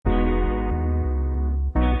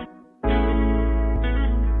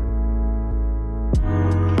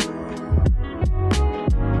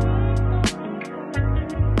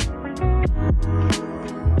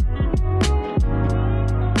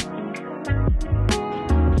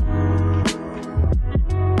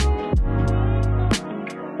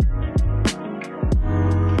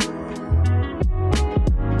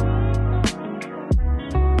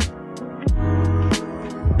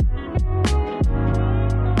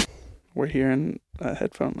We're here in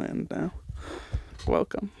headphone land now.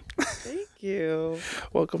 Welcome. Thank you.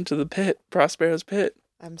 Welcome to the pit, Prospero's pit.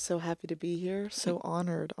 I'm so happy to be here. So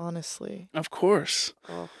honored, honestly. Of course.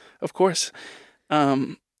 Oh. Of course.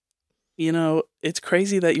 It's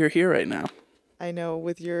crazy that you're here right now. I know,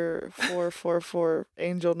 with your 444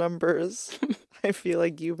 angel numbers, I feel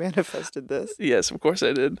like you manifested this. Yes, of course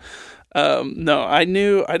I did. No, I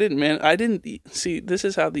didn't see, this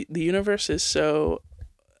is how the universe is so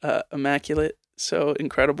immaculate, so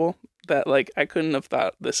incredible that like I couldn't have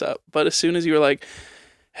thought this up. But as soon as you were like,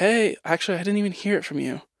 hey, actually I didn't even hear it from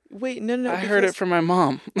you. Wait, no. I heard it from my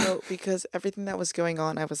mom. No, because everything that was going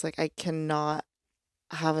on, I was like, I cannot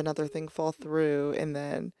have another thing fall through and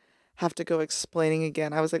then have to go explaining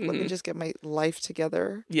again. I was like, let me just get my life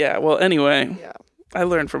together. Yeah, well, anyway, Yeah. I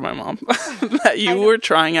learned from my mom that you were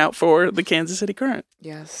trying out for the Kansas City Current.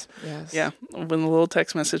 Yes. Yeah, with a little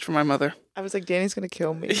text message from my mother. I was like, Danny's going to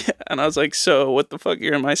kill me. Yeah, and I was like, so what the fuck?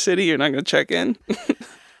 You're in my city? You're not going to check in?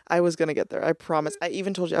 I was going to get there. I promise. I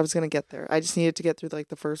even told you I was going to get there. I just needed to get through like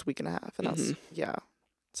the first week and a half. And I was,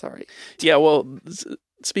 sorry. Yeah, well,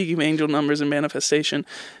 speaking of angel numbers and manifestation,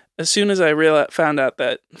 as soon as I found out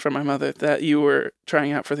that from my mother that you were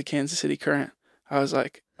trying out for the Kansas City Current, I was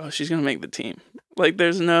like, oh, she's going to make the team. Like,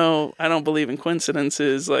 I don't believe in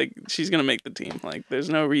coincidences. Like, she's going to make the team. Like, there's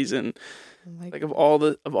no reason. Like, of all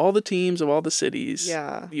the teams, of all the cities,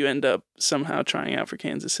 you end up somehow trying out for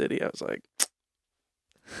Kansas City. I was like,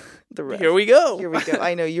 here we go. Here we go.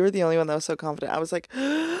 I know, you were the only one that was so confident. I was like,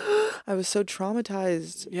 I was so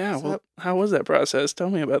traumatized. Yeah, well, how was that process? Tell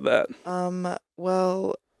me about that.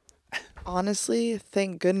 Well, honestly,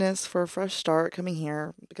 thank goodness for a fresh start coming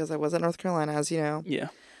here because I was at North Carolina, as you know. Yeah.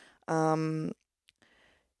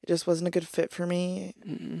 It just wasn't a good fit for me.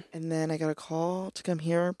 Mm-hmm. And then I got a call to come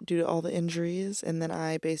here due to all the injuries. And then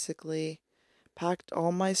I basically packed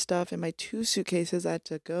all my stuff in my 2 suitcases. I had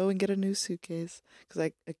to go and get a new suitcase because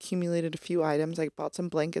I accumulated a few items. I bought some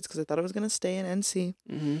blankets because I thought I was going to stay in NC.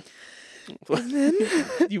 Mm-hmm. And then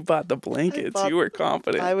you bought the blankets. You were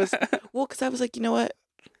confident. Because I was like, you know what?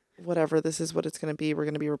 Whatever, this is what it's going to be. We're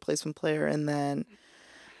going to be a replacement player. And then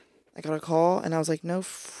I got a call and I was like, no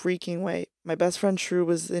freaking way. My best friend Shrew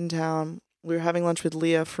was in town. We were having lunch with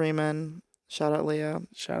Leah Freeman. Shout out Leah.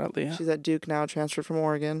 She's at Duke now, transferred from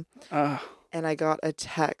Oregon. And I got a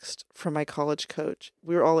text from my college coach.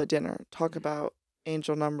 We were all at dinner, talk about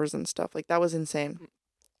angel numbers and stuff. Like, that was insane.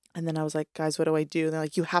 And then I was like, guys, what do I do? And they're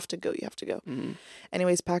like, you have to go. Mm-hmm.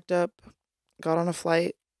 Anyways, packed up, got on a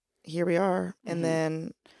flight. Here we are. Mm-hmm. And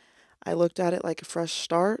then I looked at it like a fresh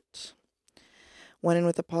start. Went in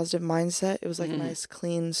with a positive mindset. It was like a nice,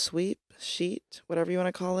 clean sweep, sheet, whatever you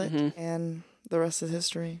want to call it. Mm-hmm. And the rest is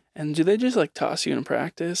history. And do they just, like, toss you in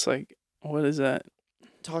practice? Like, what is that?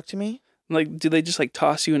 Talk to me? Like, do they just, like,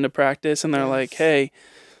 toss you into practice and they're like, hey,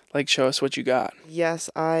 like, show us what you got?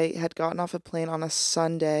 Yes, I had gotten off a plane on a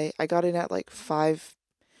Sunday. I got in at, like, 5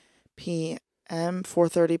 p.m.,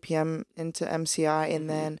 4:30 p.m. into MCI. And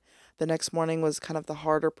then the next morning was kind of the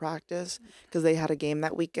harder practice because they had a game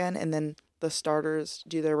that weekend. And then the starters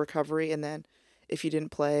do their recovery, and then if you didn't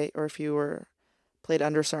play or if you were played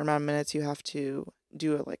under a certain amount of minutes, you have to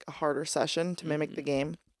do a harder session to mimic the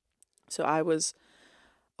game. So I was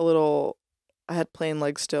I had plain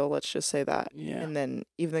legs still, let's just say that. Yeah. And then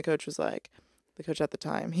even the coach at the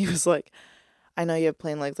time, he was like, I know you have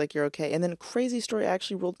plain legs, like, you're okay. And then, crazy story, I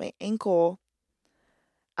actually rolled my ankle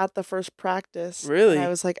at the first practice. Really? And I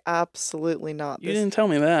was like, absolutely not. You didn't tell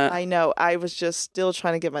me that. I know. I was just still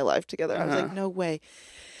trying to get my life together. I was like, no way.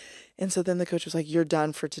 And so then the coach was like, you're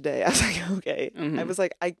done for today. I was like, okay. Mm-hmm. I was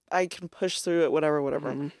like, I can push through it, whatever.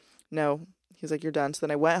 Mm-hmm. No. He was like, you're done. So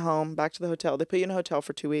then I went home, back to the hotel. They put you in a hotel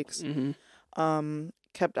for 2 weeks. Mm-hmm.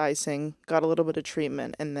 Kept icing, got a little bit of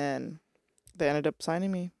treatment, and then they ended up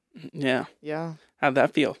signing me. Yeah. Yeah. How'd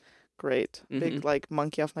that feel? Great. Big,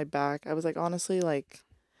 monkey off my back. I was like, honestly,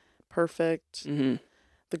 perfect. Mm-hmm.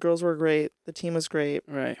 The girls were great. The team was great.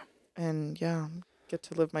 Right. And yeah, get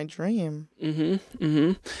to live my dream. Mm-hmm.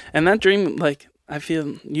 Mm-hmm. And that dream, I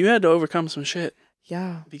feel you had to overcome some shit.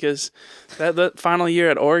 Yeah. Because that final year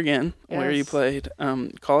at Oregon, where you played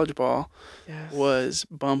college ball, was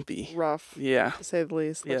bumpy. Rough. Yeah. To say the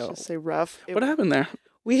least. Let's just say rough. What happened there?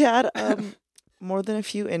 We had more than a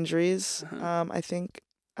few injuries. I think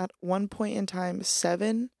at one point in time,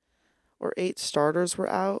 7 or 8 starters were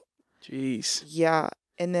out. Jeez. Yeah.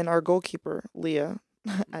 And then our goalkeeper, Leah,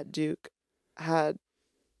 at Duke, had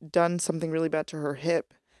done something really bad to her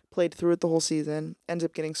hip, played through it the whole season, ended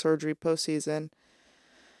up getting surgery postseason.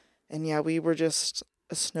 And yeah, we were just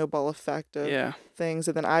a snowball effect of things.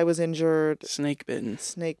 And then I was injured. Snake bitten,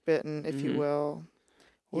 if you will.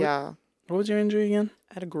 Yeah. What was your injury again?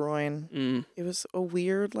 I had a groin. Mm. It was a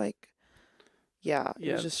weird, like, it Yeah.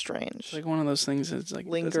 was just strange. It's like one of those things that's like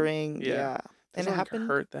lingering. Yeah. And it happened.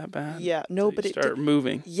 Hurt that bad? Yeah. No, but it start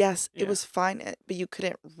moving. Yes, it was fine, but you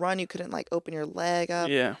couldn't run. You couldn't like open your leg up.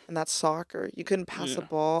 Yeah. And that's soccer. You couldn't pass the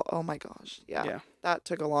ball. Oh my gosh. Yeah. That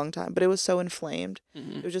took a long time, but it was so inflamed.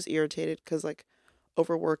 Mm-hmm. It was just irritated because like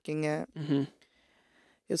overworking it. Mm-hmm.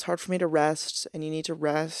 It was hard for me to rest, and you need to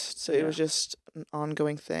rest. So it was just an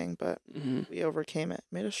ongoing thing, but we overcame it.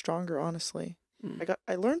 Made us stronger, honestly.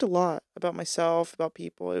 I learned a lot about myself, about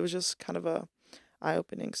people. It was just kind of a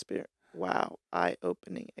eye-opening experience. Wow,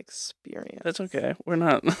 eye-opening experience. That's okay. We're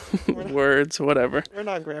not words, whatever. We're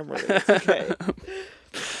not grammar. It's okay.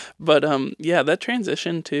 But that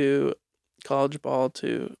transition to college ball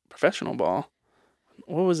to professional ball,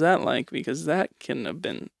 what was that like? Because that couldn't have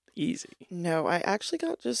been easy. No, I actually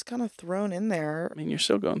got just kind of thrown in there. I mean, you're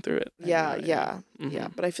still going through it. Yeah, anyway. yeah.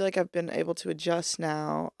 But I feel like I've been able to adjust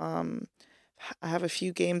now. I have a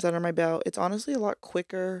few games under my belt. It's honestly a lot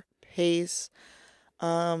quicker pace.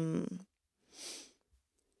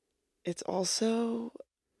 It's also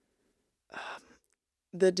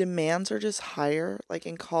the demands are just higher. Like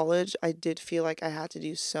in college, I did feel like I had to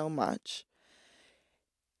do so much,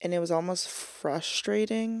 and it was almost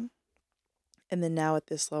frustrating. And then now at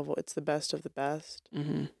this level, it's the best of the best,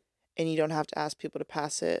 and you don't have to ask people to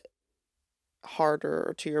pass it harder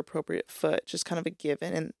or to your appropriate foot. Just kind of a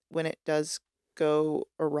given. And when it does go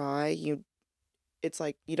awry, it's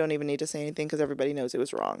like you don't even need to say anything because everybody knows it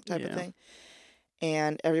was wrong type of thing.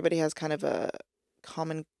 And everybody has kind of a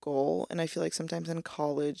common goal. And I feel like sometimes in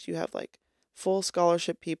college you have like full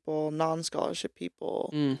scholarship people, non-scholarship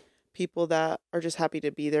people, people that are just happy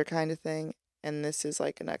to be there kind of thing. And this is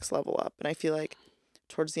like a next level up. And I feel like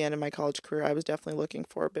towards the end of my college career, I was definitely looking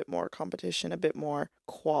for a bit more competition, a bit more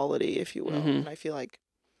quality, if you will. And I feel like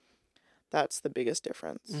that's the biggest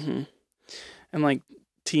difference. And like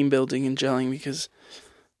team building and gelling, because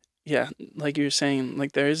like you were saying,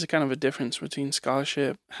 like there is a kind of a difference between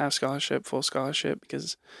scholarship, half scholarship, full scholarship,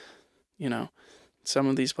 because some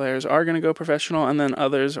of these players are going to go professional, and then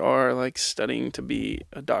others are like studying to be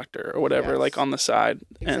a doctor or whatever, like on the side.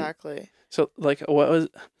 Exactly. And so like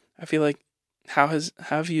I feel like how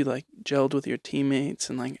have you like gelled with your teammates,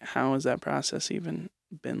 and like how has that process even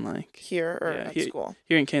been like here or at school?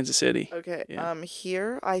 Here in Kansas City. Okay.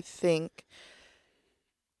 Here I think,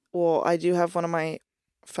 well, I do have one of my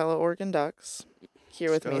fellow Oregon Ducks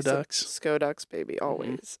here with me. Sco Ducks, baby,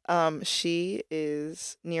 always. She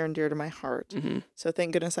is near and dear to my heart. So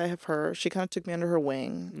thank goodness I have her. She kind of took me under her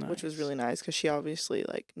wing, which was really nice because she obviously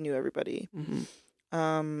like knew everybody.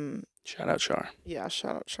 Shout out Char. Yeah,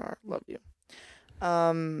 shout out Char. Love you.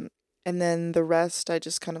 And then the rest, I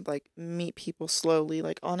just kind of like meet people slowly.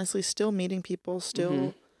 Like honestly, still meeting people,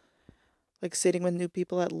 still like sitting with new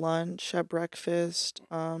people at lunch, at breakfast,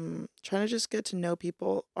 trying to just get to know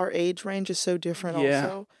people. Our age range is so different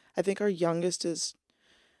also. I think our youngest is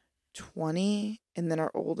 20, and then our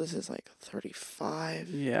oldest is like 35.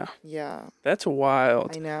 Yeah. Yeah. That's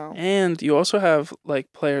wild. I know. And you also have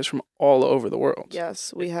like players from all over the world.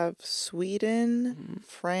 Yes, we have Sweden,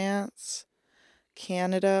 France,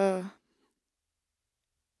 Canada,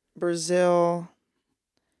 Brazil.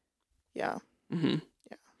 Yeah. Yeah.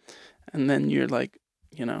 And then you're like,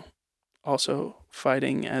 also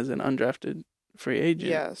fighting as an undrafted free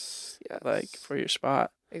agent. Yes. Like for your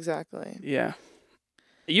spot. Exactly. Yeah.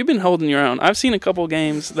 You've been holding your own. I've seen a couple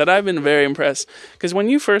games that I've been very impressed. Because when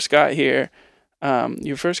you first got here,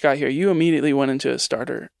 you immediately went into a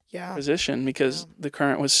starter position because the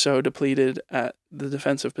current was so depleted at the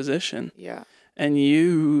defensive position. Yeah. And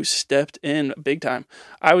you stepped in big time.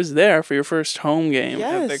 I was there for your first home game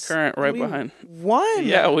at the current behind. Won.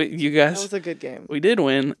 Yeah, you guys. That was a good game. We did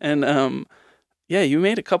win. And you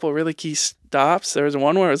made a couple really key stops. There was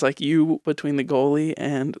one where it was like you between the goalie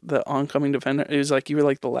and the oncoming defender. It was like you were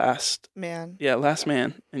like the last man. Yeah, last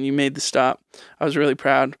man. And you made the stop. I was really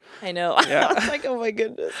proud. I know. Yeah. I was like, oh my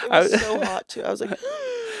goodness. It was so hot too. I was like,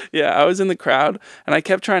 yeah, I was in the crowd and I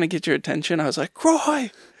kept trying to get your attention. I was like,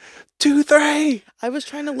 Croix, 2-3. I was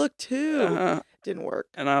trying to look too. Didn't work.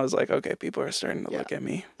 And I was like, okay, people are starting to look at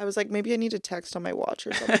me. I was like, maybe I need to text on my watch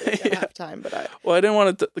or something at halftime, but Well, I didn't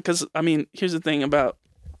want to, because, I mean, here's the thing about,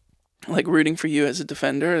 like, rooting for you as a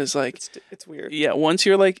defender is, like... It's weird. Yeah, once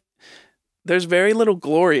you're, like... There's very little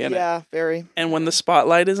glory in it. Yeah, very. And when the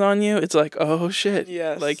spotlight is on you, it's like, oh, shit.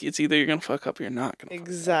 Yes. Like, it's either you're going to fuck up or you're not going to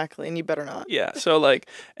Exactly, and you better not. Yeah, so, like,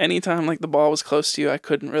 anytime, like, the ball was close to you, I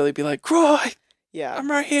couldn't really be like, Croix! Yeah. I'm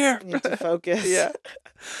right here. You need to focus. Yeah.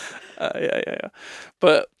 Yeah.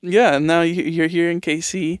 But, yeah, now you're here in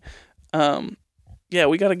KC. yeah,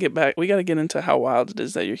 we got to get back. We got to get into how wild it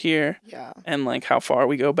is that you're here. Yeah. And like how far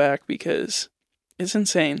we go back, because it's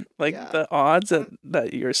insane. Like the odds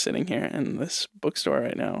that you're sitting here in this bookstore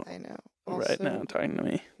right now. I know. Right now, talking to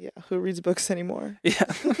me. Yeah. Who reads books anymore? Yeah.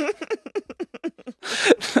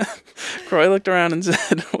 Croix looked around and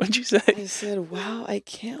said, "What'd you say?" I said, "Wow, I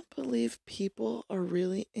can't believe people are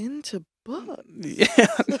really into books." Yeah.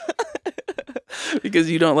 Because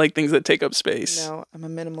you don't like things that take up space. No, I'm a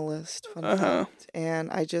minimalist. Fun fact. And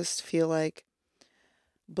I just feel like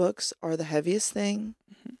books are the heaviest thing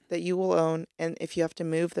that you will own, and if you have to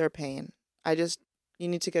move, they're a pain. You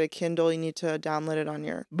need to get a Kindle. You need to download it on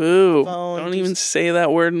your phone. Don't even say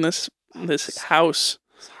that word in this house.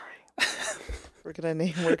 Sorry. We're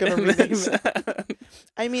gonna rename it.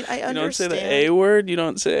 I mean, I understand. You don't say the A word. You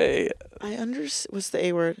don't say. What's the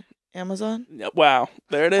A word? Amazon? Wow,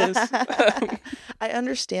 there it is. I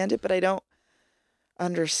understand it, but I don't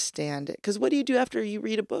understand it. Because what do you do after you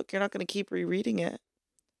read a book? You're not going to keep rereading it.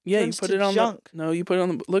 Yeah, you put it on junk. You put it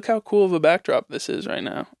on the. Look how cool of a backdrop this is right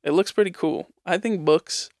now. It looks pretty cool. I think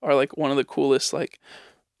books are like one of the coolest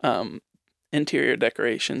interior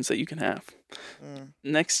decorations that you can have.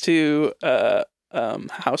 Next to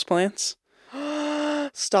houseplants.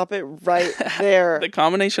 Stop it right there. The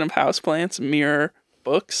combination of houseplants, mirror,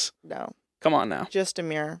 books. No. Come on now. Just a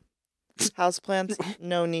mirror. Houseplants,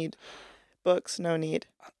 no need. Books, no need.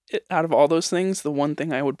 Out of all those things, the one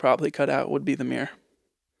thing I would probably cut out would be the mirror.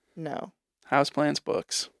 No. Houseplants,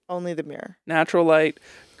 books. Only the mirror. Natural light,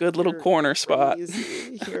 good little corner spot.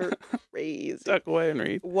 You're crazy. Tuck away and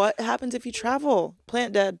read. What happens if you travel?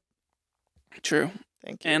 Plant dead. True.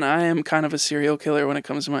 Thank you. And I am kind of a serial killer when it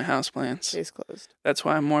comes to my houseplants. Case closed. That's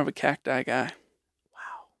why I'm more of a cacti guy.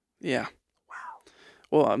 Wow. Yeah. Wow.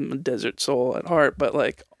 Well, I'm a desert soul at heart, but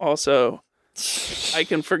like also I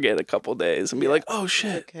can forget a couple days and be like, oh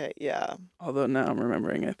shit. Okay, yeah. Although now I'm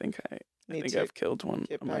remembering, I think I've killed one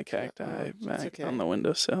of my cacti back on the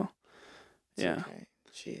windowsill. Yeah. Okay.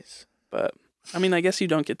 Jeez. But I mean, I guess you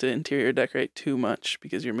don't get to interior decorate too much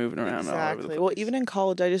because you're moving around all over the place. Well, even in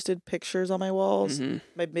college, I just did pictures on my walls. Mm-hmm.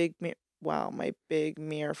 My big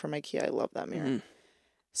mirror from IKEA. I love that mirror. Mm-hmm.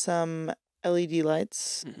 Some LED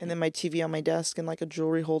lights, and then my TV on my desk and like a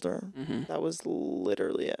jewelry holder. Mm-hmm. That was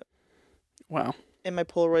literally it. Wow. And my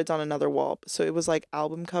Polaroids on another wall. So it was like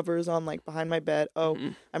album covers on like behind my bed. Oh,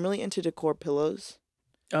 I'm really into decor pillows.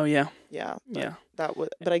 Oh yeah. Yeah. But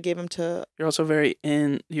I gave them to. You're also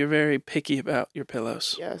you're very picky about your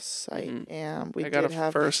pillows. Yes, I am. I got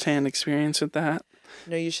a first-hand experience with that.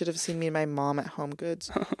 No, you should have seen me and my mom at Home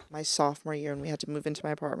Goods my sophomore year when we had to move into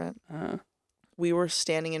my apartment. We were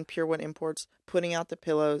standing in Pure One Imports, putting out the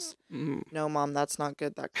pillows. No, Mom, that's not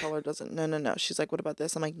good. That color doesn't. No. She's like, what about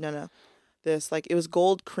this? I'm like, no. This, like, it was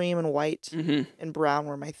gold, cream, and white, and brown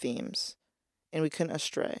were my themes. And we couldn't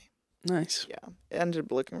astray. Nice. Yeah. It ended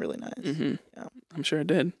up looking really nice. Mm-hmm. Yeah. I'm sure it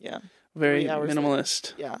did. Yeah. Very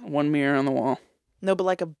minimalist. Later. Yeah. One mirror on the wall. No, but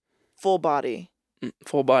like a full body.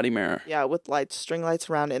 Full body mirror. Yeah, with lights, string lights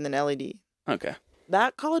around it, and then LED. Okay.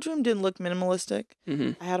 That college room didn't look minimalistic.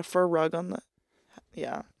 I had a fur rug on the...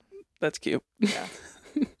 Yeah. That's cute. Yeah.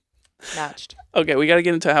 Matched. Okay, we got to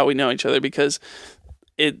get into how we know each other because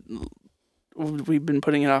we've been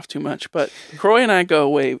putting it off too much. But Croix and I go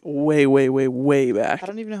way, way, way, way, way back. I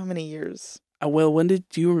don't even know how many years. Well, do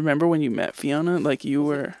you remember when you met Fiona? Like you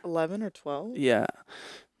were 11 or 12? Yeah.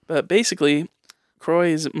 But basically, Croix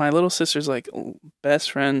is my little sister's like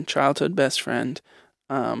best friend, childhood best friend.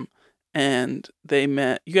 And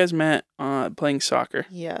you guys met playing soccer.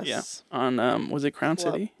 Yes. Yeah. On, was it Crown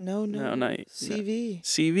City? No. CV. No.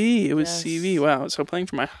 CV. It was CV. Wow. So playing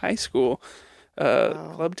for my high school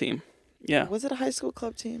club team. Yeah. Was it a high school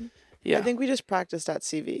club team? Yeah. I think we just practiced at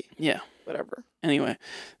CV. Yeah. Whatever. Anyway,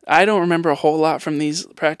 I don't remember a whole lot from these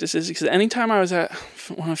practices because anytime I was at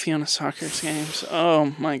one of Fiona's soccer games,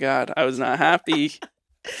 oh my God, I was not happy.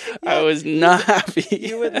 I was not happy.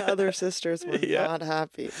 You and the other sisters were not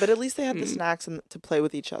happy. But at least they had the snacks to play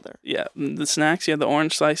with each other. Yeah, the snacks, the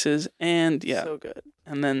orange slices, and so good.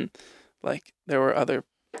 And then, like, there were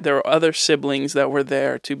other siblings that were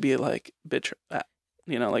there to be like bitch,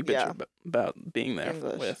 about being there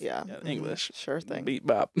English, with English. Sure thing. Beat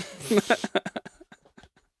bop.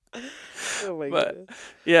 Oh my God.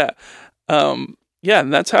 Yeah.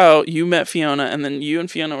 And that's how you met Fiona, and then you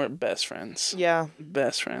and Fiona were best friends. Yeah.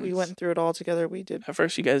 Best friends. We went through it all together. We did. At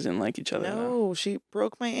first, you guys didn't like each other. No, she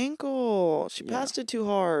broke my ankle. She passed it too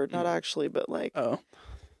hard. Not actually, but like. Oh.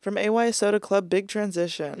 From AY Soda Club, big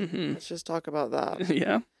transition. Let's just talk about that.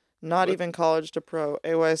 Yeah. Not even college to pro.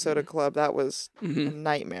 AY Soda Club, that was a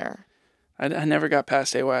nightmare. I never got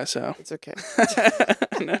past AYSO. It's okay.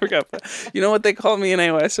 I never got past. You know what they called me in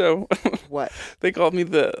AYSO? What? They called me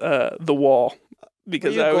the wall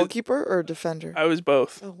because Were you a goalkeeper or a defender? I was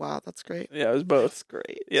both. Oh wow, that's great. Yeah, I was both. That's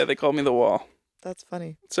great. Yeah, they called me the wall. That's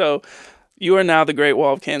funny. So, you are now the Great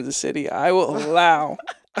Wall of Kansas City. I will allow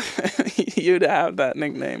you to have that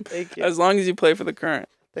nickname. Thank you. As long as you play for the Current.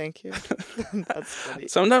 Thank you. That's funny.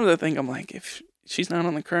 Sometimes I think I'm like, if she's not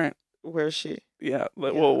on the Current. Where's she? Yeah.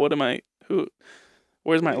 Well, what am I?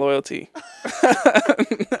 Where's my loyalty?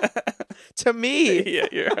 To me. Yeah,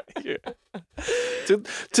 you're right.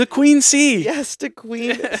 To Queen C. Yes, to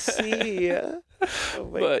Queen C. Oh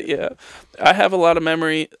but yeah, I have a lot of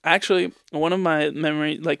memory. Actually, one of my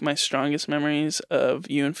my strongest memories of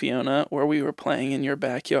you and Fiona, where we were playing in your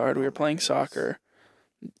backyard. We were playing soccer,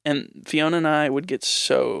 and Fiona and I would get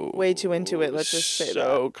way too into it. Let's just say that.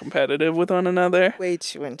 So competitive with one another. Way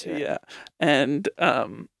too into it. Yeah, and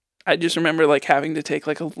I just remember like having to take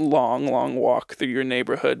like a long walk through your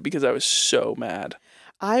neighborhood because I was so mad.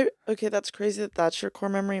 Okay, that's crazy that's your core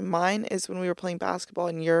memory. Mine is when we were playing basketball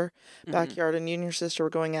in your backyard and you and your sister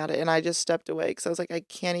were going at it, and I just stepped away because I was like, I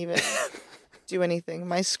can't even do anything.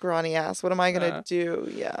 My scrawny ass. What am I gonna do?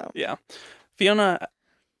 Yeah. Yeah. Fiona.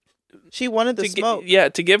 She wanted the smoke.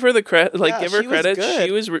 To give her the credit, give her credit.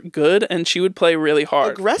 She was good, and she would play really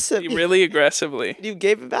hard, really aggressively. You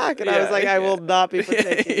gave it back, and I was like, I will not be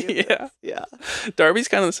partaking. Yeah. Darby's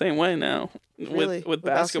kind of the same way now. Really? With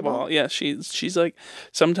basketball. Yeah, she's like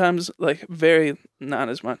sometimes like very not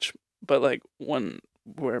as much, but like when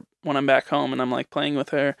I'm back home and I'm like playing with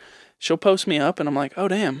her, she'll post me up, and I'm like, oh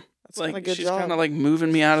damn, that's like a good she's job. kind of like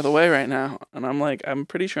moving me out of the way right now, and I'm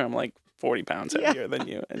pretty sure I'm like 40 pounds heavier than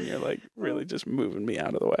you, and you're like really just moving me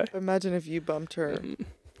out of the way. Imagine if you bumped her.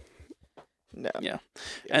 No. Yeah.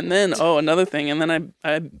 And then another thing, and then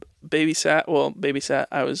I babysat.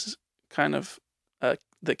 I was kind of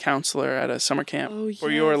the counselor at a summer camp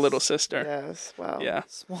for your little sister. Yes. Wow. Yeah.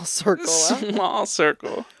 Small circle. Small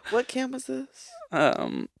circle. What camp was this?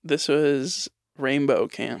 This was Rainbow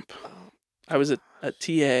Camp. Oh. I was a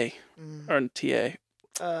TA or a TA.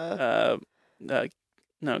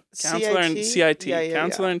 No, counselor and CIT,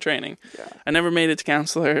 counselor and training. Yeah. I never made it to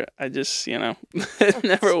counselor. I just, it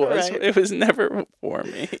never was. Right. It was never for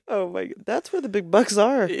me. Oh my God, that's where the big bucks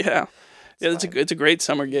are. Yeah, it's a great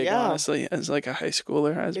summer gig, honestly, as like a high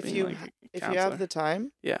schooler. If you have the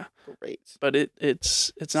time, great. But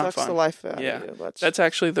it's not fun. The life out yeah, of you. That's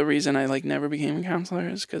actually the reason I like never became a counselor,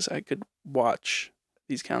 is because I could watch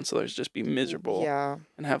these counselors just be miserable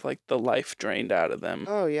and have like the life drained out of them.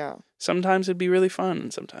 Oh yeah. Sometimes it'd be really fun,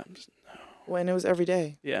 and sometimes no. When it was every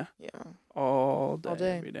day. Yeah. Yeah. All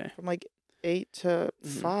day, every day. From like 8 to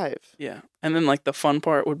 5. Yeah. And then like the fun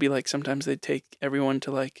part would be like sometimes they'd take everyone to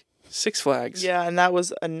like Six Flags. Yeah, and that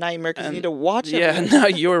was a nightmare because you need to watch it. Yeah, now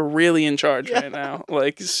you're really in charge right now.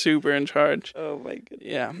 Like super in charge. Oh my goodness.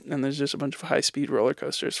 Yeah, and there's just a bunch of high-speed roller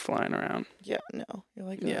coasters flying around. Yeah, no. You're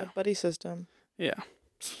like a buddy system. Yeah.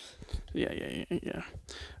 Yeah.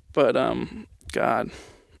 But God.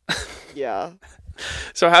 Yeah.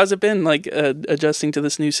 So how's it been, like, adjusting to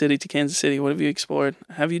this new city, to Kansas City? What have you explored?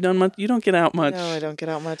 Have you done much? You don't get out much. No, I don't get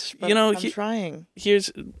out much, but I'm trying.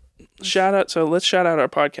 Here's shout out. So let's shout out our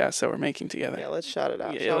podcast that we're making together. Yeah, let's shout it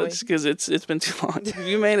out. Yeah, let's, because it's been too long.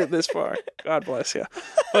 You made it this far. God bless you.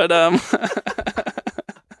 But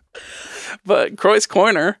but Croix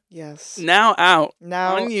Corner. Yes. Now out.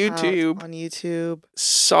 Now on YouTube. On YouTube.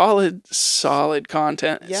 Solid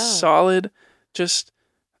content. Yeah. Solid. Just.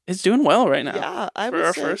 It's doing well right now. Yeah, I would say. For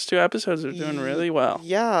our first 2 episodes, are doing really well.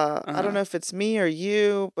 Yeah. I don't know if it's me or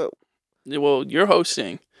you, but... Well, you're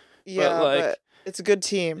hosting. Yeah, but it's a good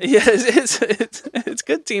team. Yeah, it's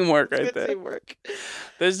good teamwork right there. Teamwork.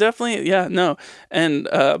 There's definitely... Yeah, no. And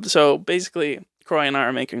so, basically, Croix and I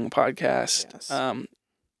are making a podcast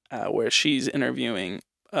where she's interviewing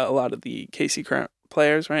a lot of the KC Current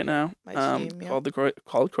players right now. My team,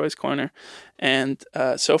 called Croix Corner. And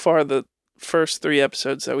so far, the first 3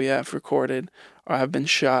 episodes that we have recorded have been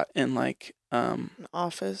shot in like an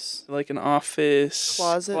office,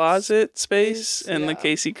 closet space in the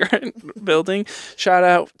KC Current building. Shout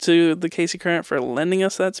out to the KC Current for lending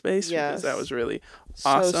us that space, because that was really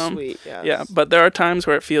awesome. So sweet. Yes. Yeah, but there are times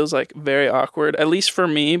where it feels like very awkward, at least for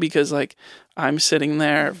me, because like I'm sitting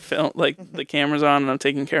there, the camera's on, and I'm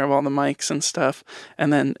taking care of all the mics and stuff,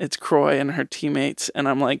 and then it's Croix and her teammates, and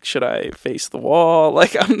I'm like, should I face the wall?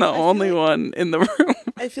 Like I'm the only one in the room.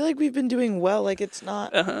 I feel like we've been doing well. Like it's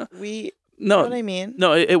not you know what I mean?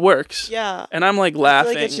 No, it works. Yeah. And I'm like laughing.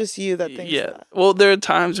 I feel like it's just you that thinks that. Well, there are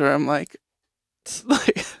times where I'm like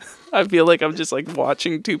I feel like I'm just like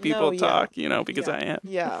watching 2 people talk, because I am.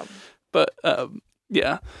 Yeah. But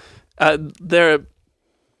yeah, there's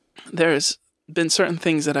been certain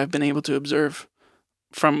things that I've been able to observe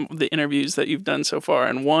from the interviews that you've done so far,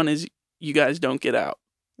 and one is you guys don't get out.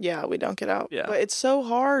 Yeah, we don't get out. Yeah. But it's so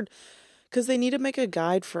hard because they need to make a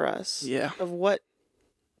guide for us. Yeah. Of what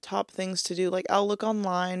top things to do. Like, I'll look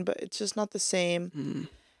online, but it's just not the same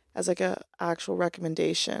as like a actual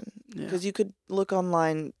recommendation. Because you could look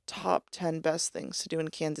online top 10 best things to do in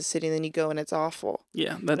Kansas City, and then you go and it's awful.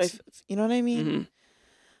 Yeah, that's you know what I mean? Mm-hmm.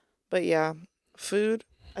 But yeah, food.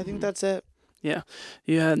 I think that's it. Yeah,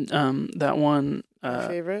 you had that one. My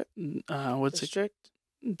favorite. What's District?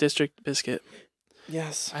 it? District biscuit.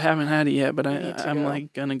 Yes. I haven't had it yet, but I'm go.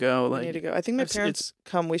 like gonna go. We Like, need to go. I think my parents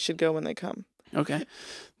come. We should go when they come. Okay,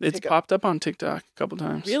 it's popped up on TikTok a couple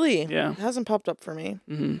times. Really? Yeah. It hasn't popped up for me.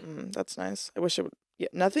 That's nice. I wish it would. Yeah,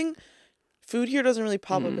 nothing. Food here doesn't really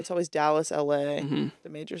pop up. It's always Dallas, LA, the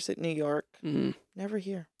major city, New York. Never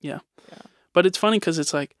here. Yeah. But it's funny because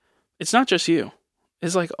it's like, it's not just you.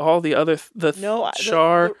 It's like all the other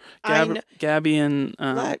Char, Gabby, and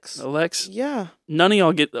Lex. Yeah. None of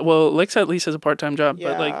y'all get. Well, Lex at least has a part-time job,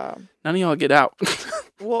 but like none of y'all get out.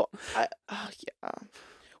 Well, yeah.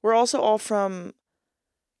 We're also all from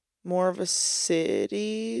more of a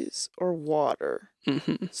cities or water.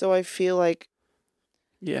 So I feel like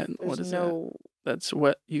what is that? That's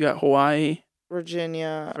what you got. Hawaii,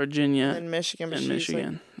 Virginia, and Michigan, but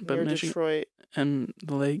Michigan, Detroit, and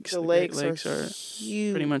the lakes. The lakes are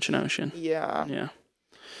huge. Pretty much an ocean. Yeah.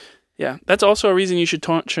 That's also a reason you should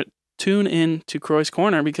tune in to Croix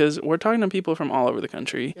Corner, because we're talking to people from all over the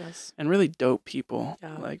country. Yes. And really dope people,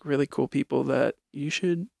 like really cool people that you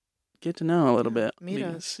should get to know a little bit. Meet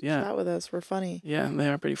us. Chat with us. We're funny. Yeah, they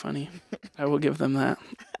are pretty funny. I will give them that.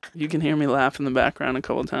 You can hear me laugh in the background a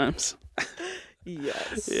couple times.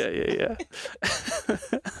 Yes. Yeah.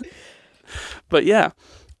 But yeah,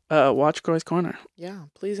 watch Croix Corner. Yeah,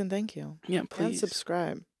 please and thank you. Yeah, please.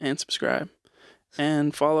 And subscribe.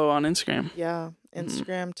 And follow on Instagram. Yeah,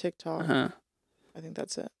 Instagram, TikTok. I think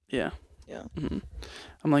that's it. Yeah. I'm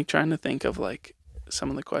like trying to think of like some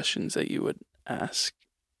of the questions that you would ask.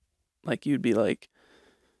 Like you'd be like,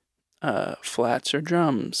 flats or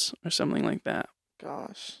drums or something like that.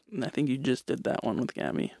 Gosh. And I think you just did that one with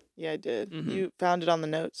Gabby. Yeah, I did. You found it on the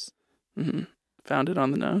notes. Found it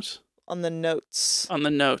on the nose? On the notes. On the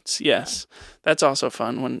notes, yes. Yeah. That's also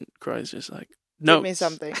fun when Croix's just like, notes. Give me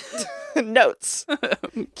something. Notes.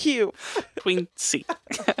 Cue. Quincy.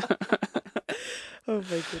 Oh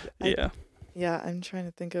my goodness. Yeah, I'm trying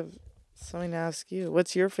to think of something to ask you.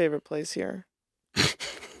 What's your favorite place here?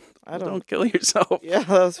 Don't kill yourself. Yeah,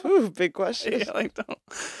 that was big question. Yeah, like don't.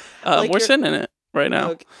 We're sitting in it right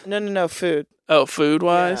now. Okay. No, food. Oh, food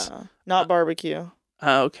wise? Yeah. Not barbecue.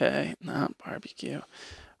 Okay, not barbecue.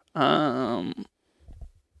 Oh,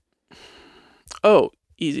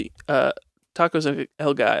 easy. Tacos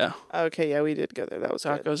El Gallo. Okay, yeah, we did go there. That was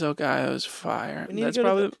Tacos good. El Gallo is fire. That's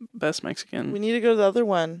probably the best Mexican. We need to go to the other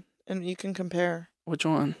one, and you can compare. Which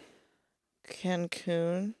one?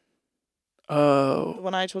 Cancun. Oh. The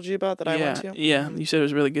one I told you about that I went to? Yeah, you said it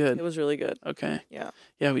was really good. It was really good. Okay. Yeah.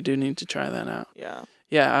 Yeah, we do need to try that out. Yeah.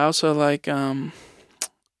 Yeah, I also like, what's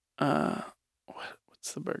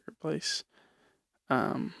the burger place?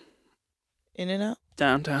 In-N-Out?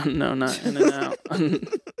 Downtown. No, not In-N-Out.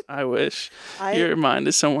 I wish. Your mind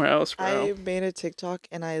is somewhere else, bro. I made a TikTok,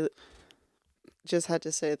 and I just had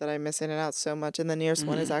to say that I miss In-N-Out so much, and the nearest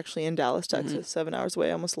one is actually in Dallas, Texas, 7 hours away.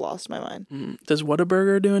 I almost lost my mind. Does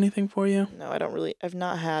Whataburger do anything for you? No, I've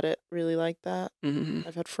not had it really like that.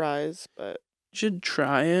 I've had fries, but... You should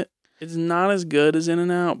try it. It's not as good as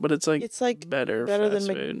In-N-Out, but it's like better than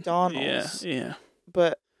food. McDonald's. Yeah.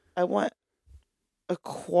 But I want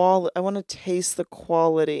I want to taste the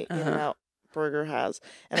quality In-N-Out burger has,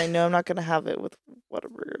 and I know I'm not gonna have it with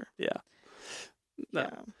Whataburger. Yeah. No.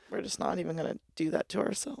 Yeah, we're just not even gonna do that to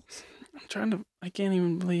ourselves. I can't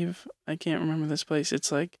even believe I can't remember this place.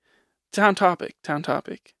 It's like Town Topic. Town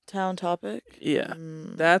Topic? Yeah.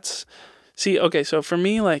 Okay, so for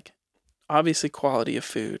me, like, obviously quality of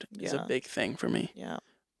food is a big thing for me. Yeah.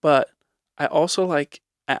 But I also like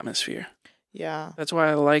atmosphere. Yeah. That's why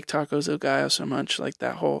I like Tacos El Gallo so much. Like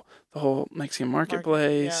the whole Mexican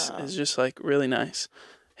marketplace is just like really nice.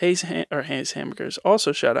 Hayes Hamburgers.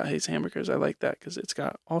 Also shout out Hayes Hamburgers. I like that because it's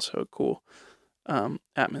got also a cool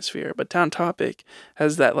atmosphere. But Town Topic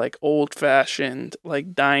has that like old fashioned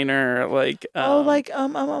like diner like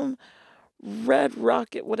Red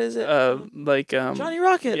Rocket, what is it? Johnny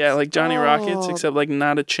Rockets. Yeah, like Johnny Rockets, except like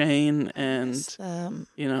not a chain, and Town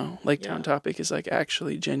Topic is like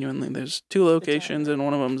actually genuinely. There's 2 locations and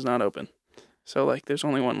one of them's not open, So, like, there's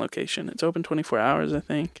only one location. It's open 24 hours, I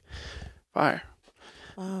think. Fire.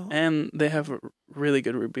 Wow. And they have really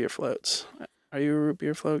good root beer floats. Are you a root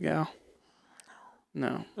beer float gal?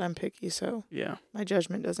 No. But I'm picky, so Yeah. my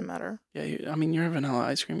judgment doesn't matter. Yeah, you're a vanilla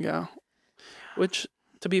ice cream gal. Which,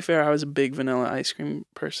 to be fair, I was a big vanilla ice cream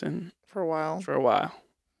person For a while.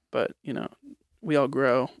 But, we all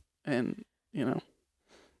grow and, yeah.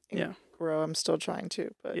 Grow. I'm still trying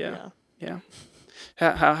to, but yeah. Yeah.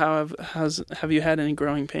 Have you had any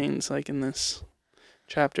growing pains like in this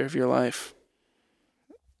chapter of your life?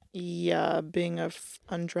 Yeah, being a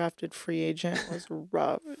undrafted free agent was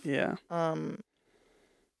rough. Yeah.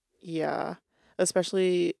 Yeah,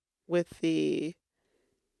 especially with the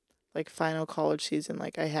like final college season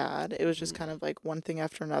like I had. It was just kind of like one thing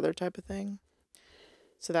after another type of thing.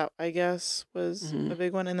 So that, I guess, was a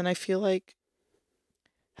big one. And then I feel like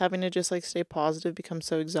having to just like stay positive becomes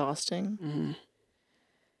so exhausting. Mm-hmm.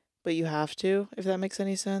 But you have to, if that makes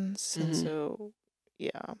any sense. And so,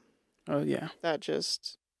 yeah. Oh, yeah. That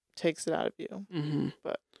just takes it out of you. Mm-hmm.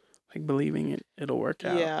 But like believing it'll work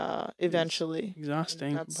out. Yeah, eventually. It's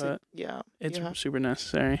exhausting, but yeah, it's super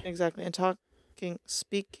necessary. Exactly. And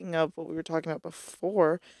speaking of what we were talking about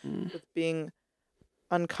before, with being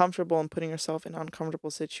uncomfortable and putting yourself in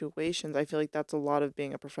uncomfortable situations, I feel like that's a lot of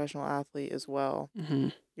being a professional athlete as well. Mm-hmm.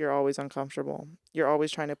 You're always uncomfortable. You're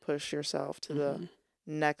always trying to push yourself to the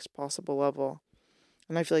next possible level.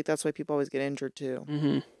 And I feel like that's why people always get injured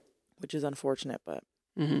too, which is unfortunate, but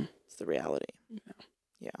it's the reality.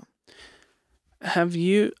 Yeah. Have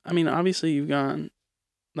you, obviously you've gone,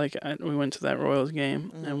 like, we went to that Royals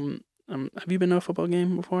game, and have you been to a football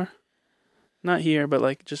game before? Not here, but,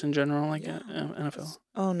 like, just in general, like, NFL?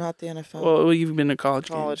 Oh, not the NFL. Well, you've been to college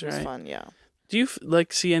games, College was right? fun, yeah. Do you,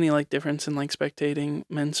 see any, like, difference in, like, spectating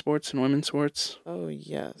men's sports and women's sports? Oh,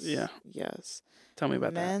 yes. Yeah. Yes. Tell me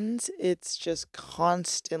about Men's, it's just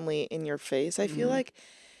constantly in your face. I feel like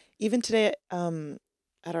even today,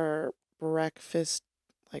 at our breakfast,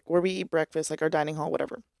 like where we eat breakfast, like our dining hall,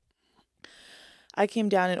 whatever. I came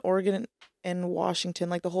down in Oregon and Washington,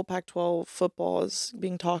 like the whole Pac-12 football is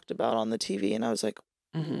being talked about on the TV. And I was like,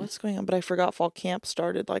 what's going on? But I forgot fall camp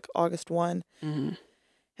started like August 1. And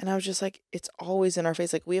I was just like, it's always in our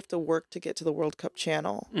face. Like we have to work to get to the World Cup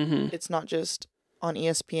channel. It's not just on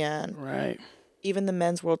ESPN. Right. Even the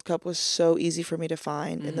men's World Cup was so easy for me to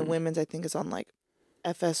find. And the women's, I think, is on like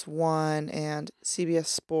FS1 and CBS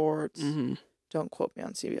Sports. Don't quote me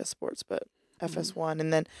on CBS Sports, but FS1.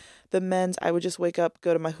 And then the men's, I would just wake up,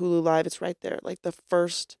 go to my Hulu Live. It's right there. Like the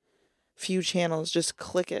first few channels, just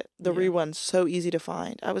click it. The rerun's so easy to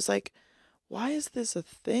find. I was like, why is this a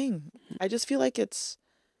thing? I just feel like it's,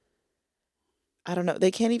 I don't know.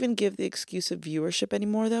 They can't even give the excuse of viewership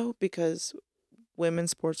anymore, though, because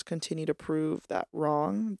women's sports continue to prove that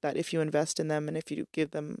wrong, that if you invest in them and if you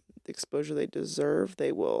give them the exposure they deserve,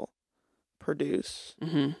 they will produce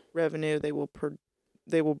revenue. They will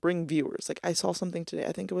bring viewers. Like I saw something today.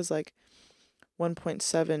 I think it was like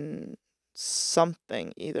 1.7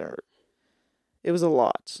 something either. It was a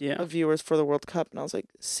lot of viewers for the World Cup. And I was like,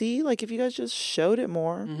 see, like if you guys just showed it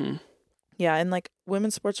more. Yeah. And like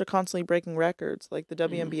women's sports are constantly breaking records, like the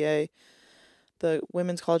WNBA, the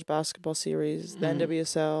women's college basketball series, the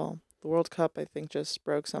NWSL, the World Cup, I think just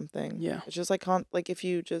broke something. Yeah. It's just like, if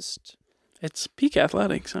you just, it's peak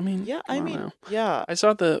athletics. Yeah, I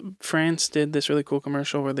saw France did this really cool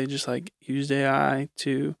commercial where they just like used AI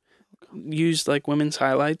to use like women's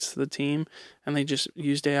highlights, the team, and they just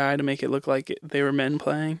used AI to make it look like they were men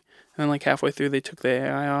playing. And then like halfway through, they took the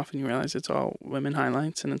AI off, and you realize it's all women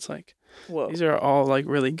highlights, and it's like, whoa, these are all like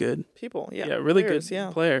really good people. Yeah, really good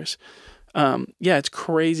players. It's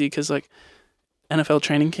crazy because like NFL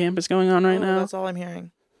training camp is going on right now. That's all I'm hearing.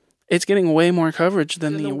 It's getting way more coverage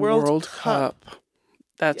than the World Cup.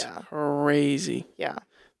 That's crazy. Yeah.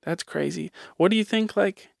 That's crazy. What do you think,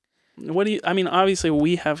 obviously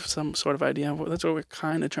we have some sort of idea. That's what we're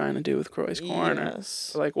kind of trying to do with Croix Corner.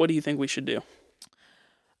 Yes. Like, what do you think we should do?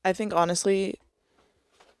 I think, honestly,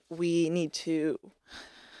 we need to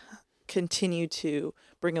continue to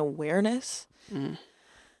bring awareness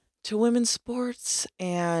to women's sports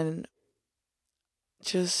and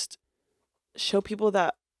just show people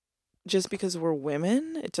that just because we're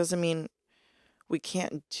women, it doesn't mean we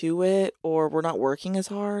can't do it or we're not working as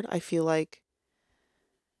hard. I feel like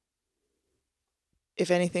if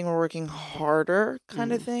anything, we're working harder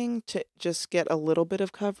kind of thing to just get a little bit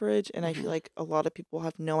of coverage. And I feel like a lot of people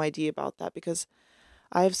have no idea about that because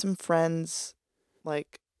I have some friends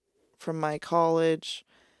like from my college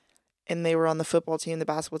and they were on the football team, the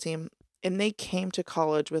basketball team, and they came to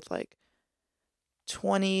college with like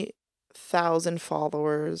 20,000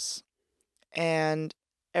 followers and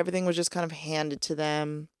everything was just kind of handed to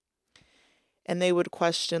them. And they would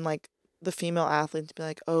question, like, the female athletes, be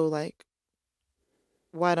like, oh, like,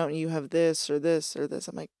 why don't you have this or this or this?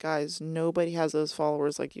 I'm like, guys, nobody has those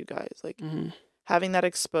followers like you guys. Like, having that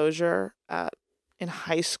exposure in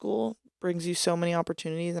high school brings you so many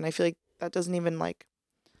opportunities, and I feel like that doesn't even, like,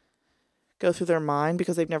 go through their mind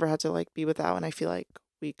because they've never had to, like, be without, and I feel like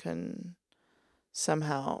we can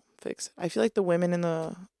somehow fix it. I feel like the women in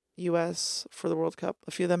the U.S. for the World Cup,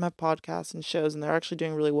 a few of them have podcasts and shows, and they're actually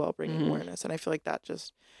doing really well bringing awareness, and I feel like that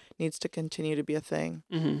just needs to continue to be a thing.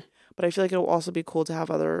 But I feel like it'll also be cool to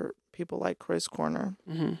have other people like Croix Corner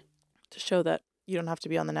to show that you don't have to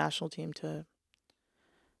be on the national team to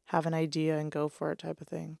have an idea and go for it type of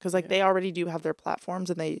thing. Because, like, they already do have their platforms,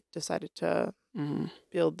 and they decided to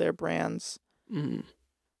build their brands kind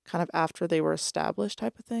of after they were established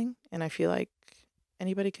type of thing. And I feel like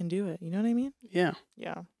anybody can do it. You know what I mean? Yeah.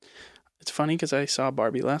 Yeah. It's funny because I saw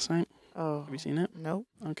Barbie last night. Oh. Have you seen it? Nope.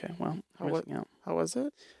 Okay, well, I'm missing out. How was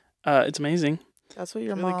it? It's amazing. That's what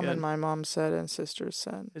your really mom good. and my mom said and sisters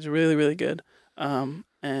said. It's really, really good. And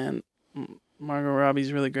Margot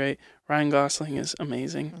Robbie's really great. Ryan Gosling is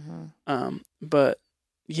amazing. But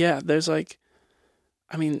yeah, there's like,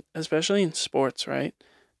 I mean, especially in sports, right?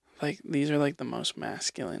 Like, these are like the most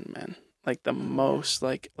masculine men, like the most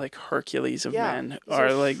like Hercules of men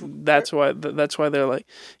are like. That's why they're like,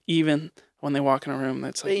 even when they walk in a room,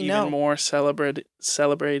 that's like even more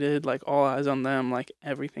celebrated. Like, all eyes on them. Like,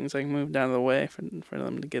 everything's like moved out of the way for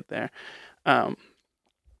them to get there.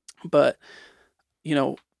 But you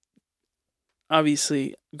know,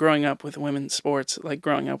 obviously, growing up with women's sports, like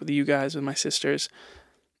growing up with you guys, with my sisters,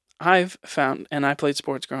 I've found, and I played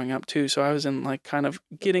sports growing up too, so I was in like kind of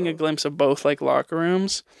getting a glimpse of both like locker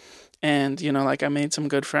rooms, and you know, like I made some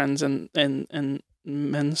good friends in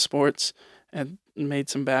men's sports and made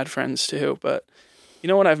some bad friends too. But you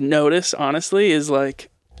know what I've noticed, honestly, is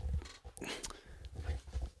like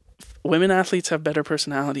women athletes have better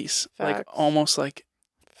personalities. Facts. Like almost like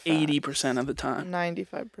 80% of the time.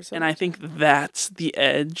 95%. And I think that's the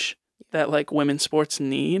edge that like women's sports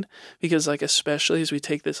need, because like, especially as we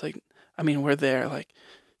take this, like, I mean, we're there, like,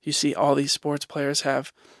 you see all these sports players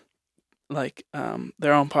have like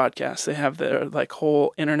their own podcasts, they have their like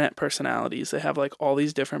whole internet personalities, they have like all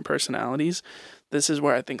these different personalities. This is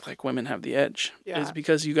where I think like women have the edge, is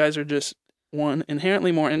because you guys are just, one,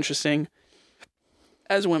 inherently more interesting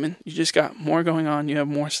as women. You just got more going on, you have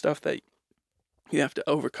more stuff that you have to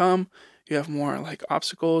overcome, you have more like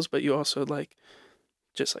obstacles, but you also like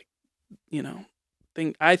just like, you know,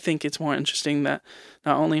 I think it's more interesting that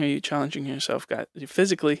not only are you challenging yourself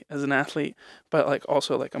physically as an athlete, but like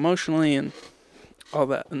also like emotionally and all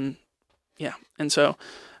that. And yeah. And so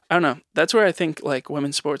I don't know, that's where I think like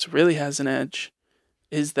women's sports really has an edge,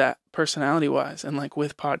 is that personality wise, and like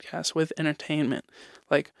with podcasts, with entertainment,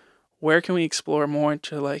 like where can we explore more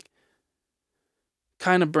to like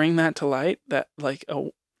kind of bring that to light, that like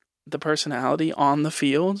the personality on the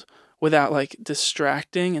field, without like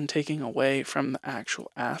distracting and taking away from the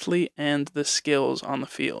actual athlete and the skills on the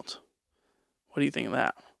field. What do you think of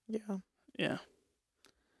that? Yeah. Yeah.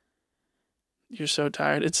 You're so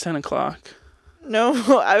tired. It's 10 o'clock. No,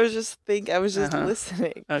 I was just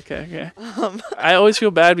listening. Okay. I always feel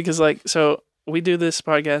bad because like, so we do this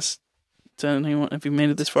podcast to anyone, if you made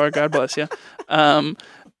it this far, God bless you.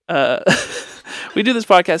 We do this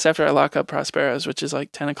podcast after I lock up Prospero's, which is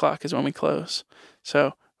like 10 o'clock is when we close.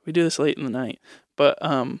 So we do this late in the night, but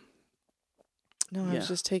no, I was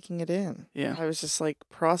just taking it in. Yeah, I was just like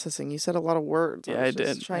processing. You said a lot of words. Yeah, I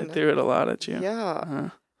did. I threw it a lot at you. Yeah, I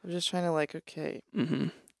was just trying to like, okay, you know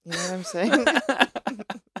what I'm saying?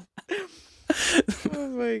 Oh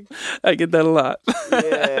my! I get that a lot.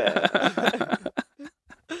 Yeah.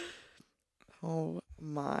 Oh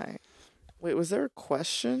my! Wait, was there a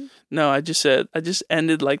question? No, I just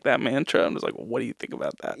ended like that mantra and was like, well, what do you think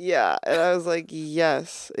about that? Yeah, and I was like,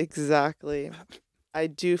 yes, exactly. I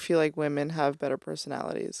do feel like women have better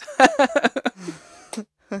personalities.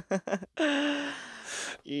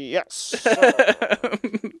 Yes.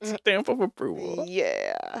 Stamp of approval.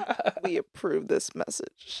 Yeah. We approve this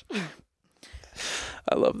message.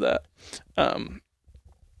 I love that.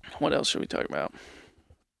 What else should we talk about?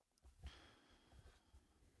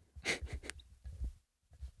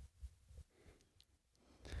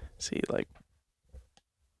 See, like,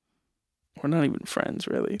 we're not even friends,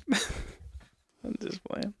 really. I'm just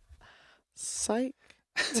playing. Psych.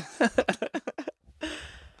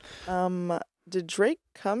 Did Drake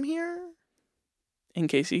come here? In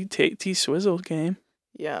case he T-Swizzle came.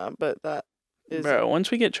 Yeah, but that is Bro,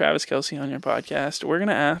 once we get Travis Kelce on your podcast, we're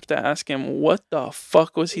gonna have to ask him what the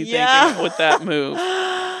fuck was he thinking with that move,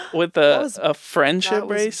 with a friendship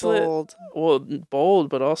bracelet. Bold. Well, bold,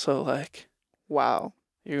 but also like, wow,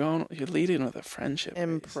 you're leading with a friendship.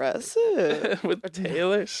 impressive with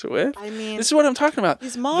Taylor Swift. I mean, this is what I'm talking about.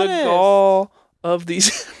 He's modest. The gall of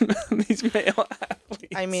these these male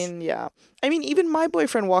athletes. I mean, yeah. I mean, even my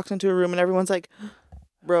boyfriend walks into a room and everyone's like,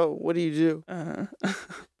 "Bro, what do you do?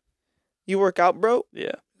 You work out, bro?"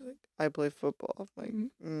 Yeah. I play football. I'm like,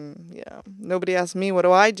 yeah. Nobody asked me, what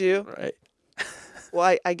do I do? Right.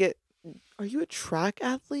 Well, I get, are you a track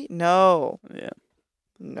athlete? No. Yeah.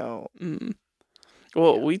 No. Mm.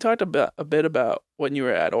 Well, we talked a bit about when you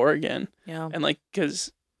were at Oregon. Yeah. And like,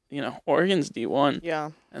 because, Oregon's D1.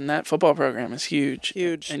 Yeah. And that football program is huge.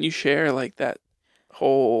 Huge. And you share like that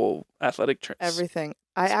whole athletic everything.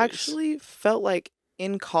 I actually felt like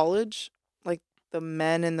in college, like the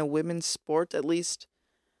men and the women's sport, at least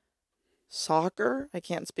soccer, I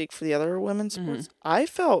can't speak for the other women's sports, I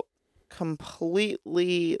felt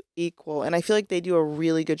completely equal. And I feel like they do a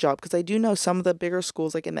really good job because I do know some of the bigger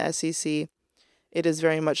schools, like in the SEC, it is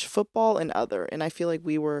very much football and other. And I feel like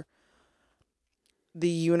we were the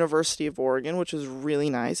University of Oregon, which was really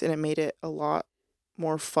nice. And it made it a lot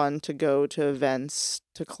more fun to go to events,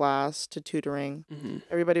 to class, to tutoring.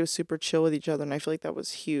 Everybody was super chill with each other. And I feel like that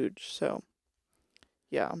was huge. So,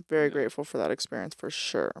 yeah, I'm very grateful for that experience for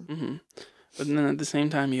sure. But then at the same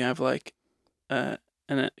time, you have like a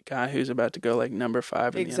guy who's about to go like number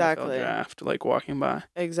 5 in the NFL draft, like walking by.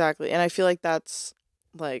 Exactly. And I feel like that's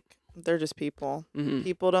like, they're just people.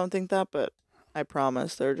 People don't think that, but I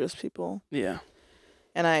promise they're just people. Yeah.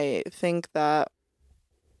 And I think that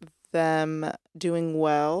them doing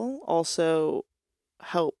well also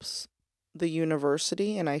helps the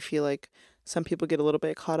university. And I feel like some people get a little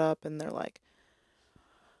bit caught up and they're like,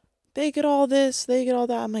 they get all this, they get all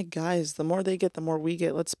that. I'm like, guys, the more they get, the more we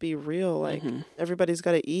get. Let's be real. Like, everybody's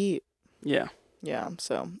got to eat. Yeah. Yeah.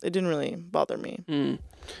 So it didn't really bother me.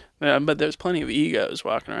 Yeah, but there's plenty of egos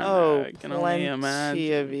walking around. Oh, I can only imagine.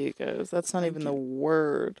 plenty of egos. That's not even the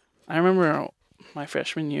word. I remember my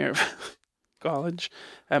freshman year of college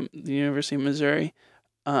at the University of Missouri.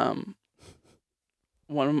 One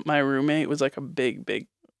of my roommate was like a big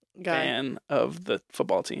fan of the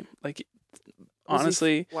football team. Like,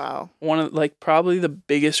 honestly, wow. One of like probably the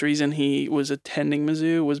biggest reason he was attending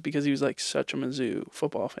Mizzou was because he was like such a Mizzou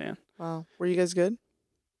football fan. Wow. Were you guys good?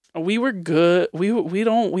 We were good. We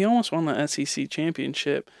almost won the SEC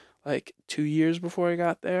championship like 2 years before I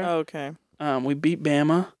got there. Oh, okay. We beat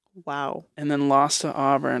Bama. Wow. And then lost to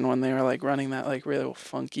Auburn when they were like running that like real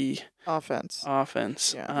funky offense.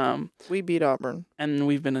 Yeah. We beat Auburn. And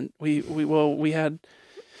we had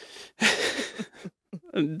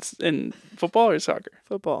in football or soccer?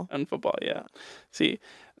 Football. And football, yeah. See,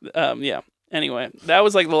 yeah. Anyway, that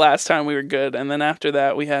was like the last time we were good, and then after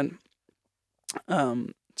that we had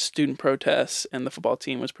student protests, and the football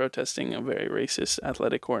team was protesting a very racist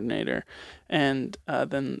athletic coordinator, and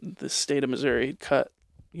then the state of Missouri cut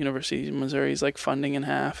University of Missouri's like funding in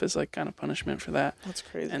half as like kind of punishment for that. That's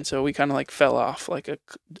crazy. And so we kind of like fell off like a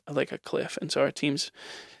cliff, and so our team's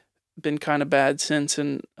been kind of bad since,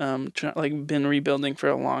 and been rebuilding for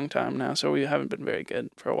a long time now, so we haven't been very good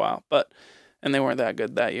for a while. And they weren't that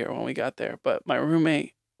good that year when we got there. But my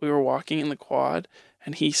roommate, we were walking in the quad,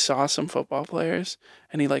 and he saw some football players,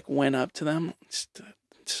 and he like went up to them.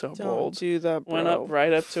 So bold. Don't do that, bro. Went up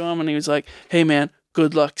right up to him, and he was like, "Hey man,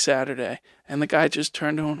 good luck Saturday." And the guy just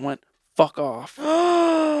turned to him and went, "Fuck off."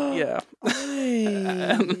 Yeah.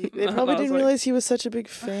 They probably didn't realize he was such a big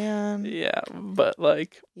fan. Yeah, but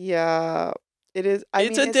like, yeah, it is.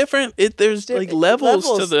 There's like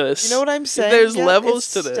levels to this. You know what I'm saying? There's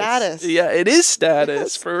levels to this. Status. Yeah, it is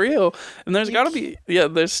status for real. And there's got to be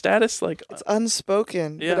there's status like it's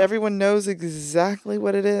unspoken, but everyone knows exactly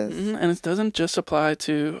what it is. And it doesn't just apply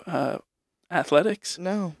to athletics.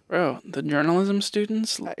 No, bro, the journalism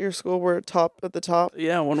students at your school were top at the top.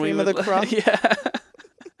 Yeah, when cream we of the crop. Yeah.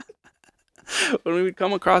 When we would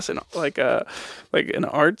come across an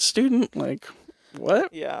art student, like,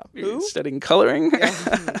 what? Yeah. You're studying coloring?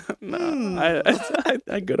 Yeah. No,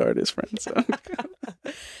 I good artist friends. So.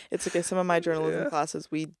 It's okay. Some of my journalism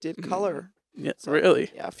classes, we did color. Yeah, so,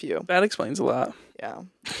 really? Yeah, a few. That explains a lot. Yeah.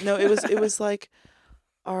 No, it was like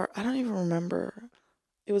I don't even remember.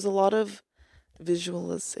 It was a lot of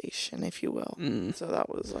visualization, if you will. So that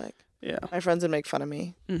was like, yeah. My friends would make fun of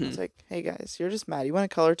me. It's like, hey guys, you're just mad. You want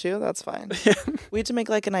to color too? That's fine. We had to make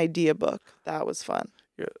like an idea book. That was fun.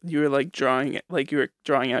 You were like drawing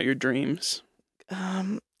out your dreams.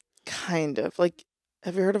 Kind of. Like,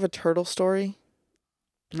 have you heard of a turtle story?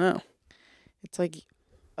 No. It's like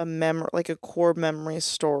like a core memory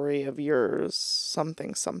story of yours,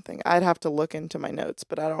 something. I'd have to look into my notes,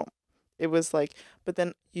 but I don't. It was like, but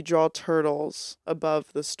then you draw turtles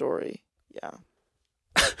above the story. Yeah.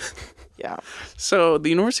 Yeah. So the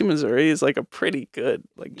University of Missouri is like a pretty good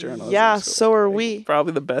like journalism. Yeah, school. so are Like, we.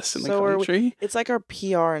 Probably the best in the So are we. country. It's like our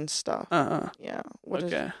PR and stuff. Yeah.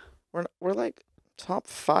 Okay. We're like top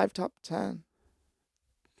 5, top 10.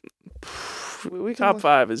 We can Top look.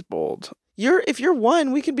 5 is bold. If you're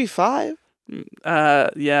 1, we could be 5.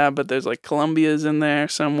 Yeah, but there's like Columbia's in there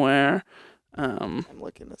somewhere. I'm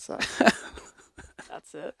looking this up.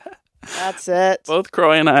 That's it. Both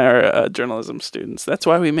Croix and I are journalism students. That's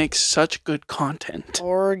why we make such good content.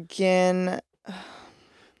 Oregon.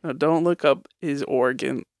 No, don't look up is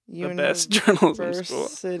Oregon the best journalism school.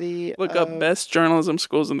 Look up best journalism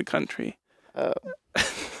schools in the country. Oh.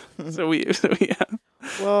 so we have.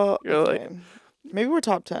 Well, You're okay. Maybe we're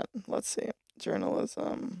top 10. Let's see.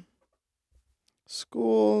 Journalism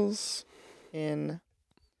schools in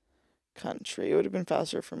country. It would have been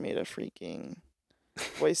faster for me to freaking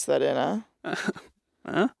voice that in,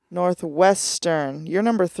 Huh? Northwestern. You're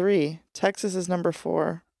number 3. Texas is number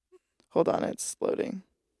 4. Hold on, it's loading.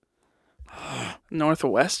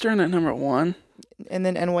 Northwestern at number 1. And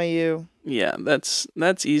then NYU. Yeah, that's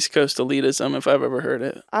East Coast elitism if I've ever heard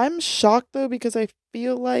it. I'm shocked though because I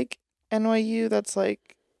feel like NYU, that's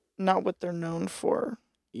like not what they're known for.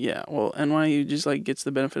 Yeah, well, NYU just like gets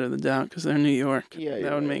the benefit of the doubt because they're New York. Yeah,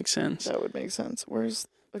 that would make sense. That would make sense. Where's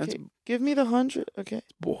okay? That's give me the 100. Okay.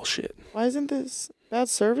 Bullshit. Why isn't this bad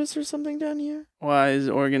service or something down here? Why is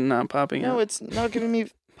Oregon not popping up? No, it's not giving me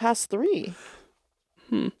past 3.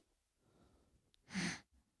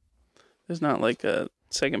 There's not like a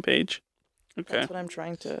second page. Okay. That's what I'm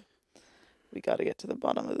trying to. We got to get to the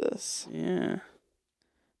bottom of this. Yeah.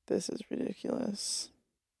 This is ridiculous.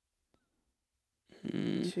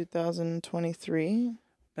 2023.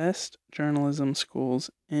 Best journalism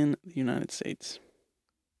schools in the United States.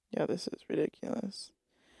 Yeah, this is ridiculous.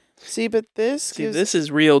 See, but this gives... this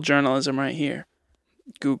is real journalism right here.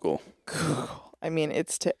 Google. I mean,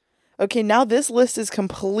 okay, now this list is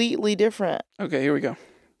completely different. Okay, here we go.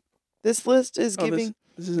 This list is giving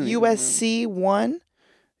this isn't USC 1,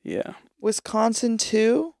 yeah, Wisconsin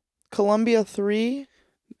 2, Columbia 3,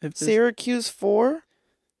 Syracuse 4,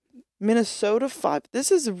 Minnesota 5.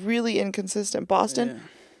 This is really inconsistent. Boston, yeah.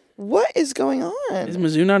 What is going on? Is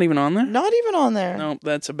Mizzou not even on there? Not even on there. Nope,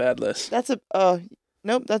 that's a bad list. That's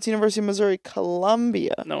nope, that's University of Missouri,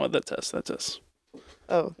 Columbia. No, that's us.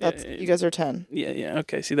 Oh, that's you guys are 10. Yeah.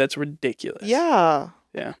 Okay, see, that's ridiculous. Yeah.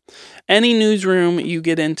 Yeah. Any newsroom you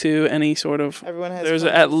get into, any sort of... Everyone has... There's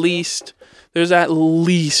at least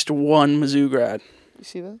one Mizzou grad. You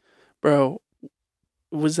see that? Bro,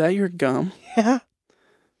 was that your gum? Yeah.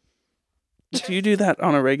 Do you do that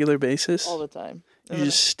on a regular basis? All the time. You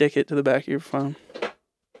just stick it to the back of your phone.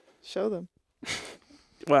 Show them.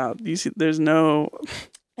 Wow. You see, there's no...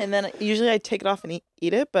 And then usually I take it off and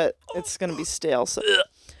eat it, but it's going to be stale, so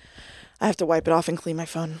I have to wipe it off and clean my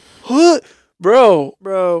phone. Bro.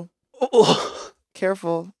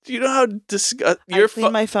 Careful. Do you know how disgusting... I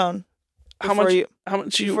clean my phone. How much?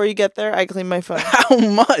 Before you get there, I clean my phone. How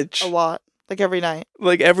much? A lot. Like every night.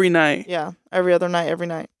 Like every night? Yeah. Every other night, every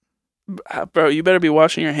night. Bro, you better be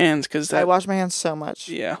washing your hands because I wash my hands so much.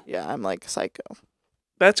 Yeah. Yeah, I'm like psycho.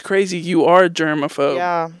 That's crazy. You are a germaphobe.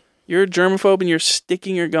 Yeah. You're a germaphobe and you're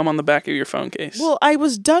sticking your gum on the back of your phone case. Well, I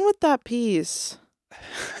was done with that piece.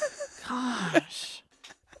 Gosh.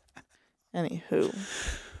 Anywho.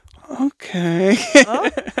 Okay.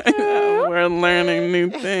 We're learning new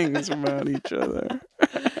things about each other.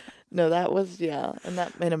 No, that was, and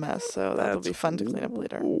that made a mess, so that'll be fun to clean up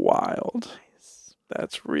later. Wild. Nice.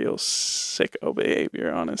 That's real sicko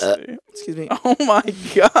behavior, honestly. Excuse me. Oh my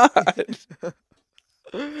God.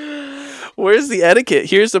 Where's the etiquette?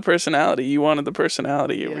 Here's the personality. You wanted the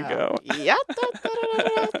personality. Here we go. Yeah.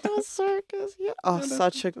 Circus. Yeah. Oh,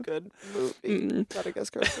 such a good movie.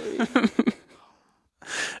 Madagascar 3.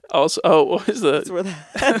 Also, what was the... That's where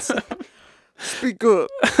that's... Speak up.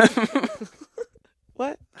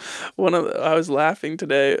 What? I was laughing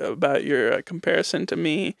today about your comparison to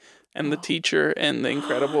me and the teacher and The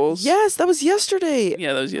Incredibles. Yes, that was yesterday.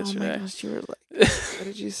 Yeah, that was yesterday. Oh my gosh, you were like... What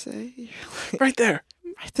did you say? Right there.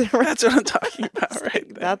 Right there. That's what I'm talking about right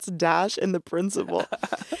there. That's Dash and the principal.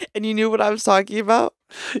 And you knew what I was talking about?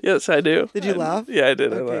 Yes, I do. Did you laugh? Yeah, I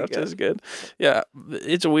did. Okay, I laughed. good. It was good. Yeah,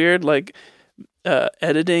 it's weird. Like,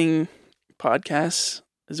 editing podcasts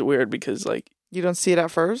is weird because, like, you don't see it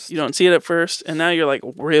at first? You don't see it at first, and now you're, like,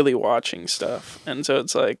 really watching stuff. And so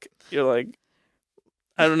it's like, you're like,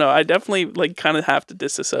 I don't know. I definitely like kind of have to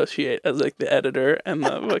disassociate as like the editor and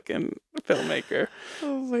the fucking filmmaker.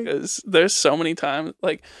 Oh my. Because there's so many times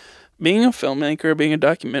like being a filmmaker, being a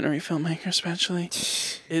documentary filmmaker especially,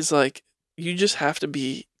 is like you just have to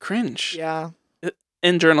be cringe. Yeah.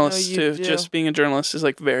 And journalists No, too. you do. Just being a journalist is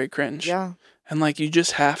like very cringe. Yeah. And like you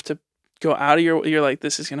just have to go out of you're like,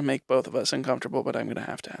 this is gonna make both of us uncomfortable, but I'm gonna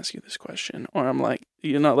have to ask you this question. Or I'm like,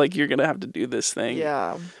 like you're gonna have to do this thing.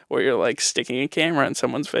 Yeah. Or you're like sticking a camera in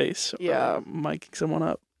someone's face. Yeah. Or miking someone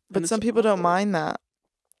up. But some people don't mind that.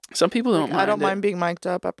 Some people don't mind. I don't it. mind being mic'd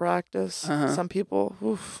up at practice. Uh-huh. Some people,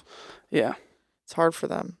 oof. Yeah. It's hard for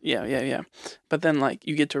them. Yeah. But then like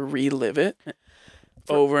you get to relive it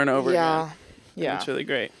over and over again. Yeah. It's really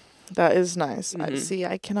great. That is nice. Mhm.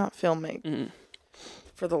 I cannot film make Mm-hmm.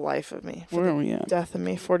 for the life of me. For Where the are we at? death of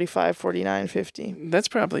me. 45, 49, 50. That's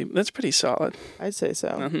pretty solid. I'd say so.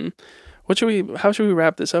 Mm-hmm. How should we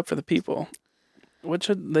wrap this up for the people?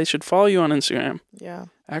 They should follow you on Instagram Yeah.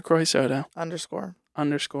 at Croix Soto _.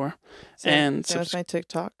 and same with my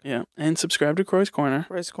TikTok. yeah, and subscribe to Croix Corner.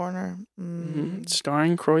 Croix Corner.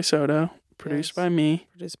 Starring Croix Soto, produced by me.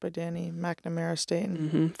 Produced by Danny McNamara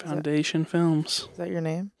Staten. Foundation Films. Is that your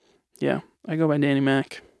name? Yeah, I go by Danny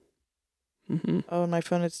Mac. Oh, on my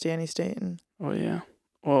phone it's Danny Staten. Oh yeah.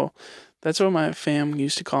 Well, that's what my fam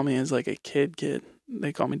used to call me as like a kid.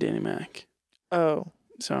 They call me Danny Mac. Oh.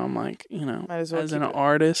 So I'm like, Might as well as an keep it.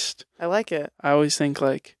 artist, I like it. I always think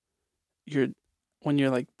like when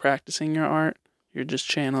you're like practicing your art, you're just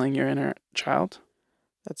channeling your inner child.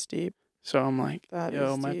 That's deep. So I'm like, That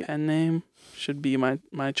yo, is my deep. pen name should be my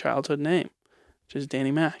childhood name, which is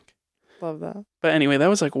Danny Mac. Love that. But anyway, that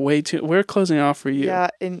was like way too. We're closing off for you. Yeah,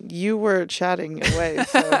 and you were chatting away,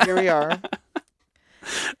 so here we are.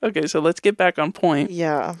 Okay, so let's get back on point.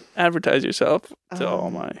 Yeah. Advertise yourself to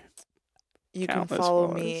all my. You can countless follow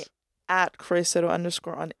followers. me at Croix Soto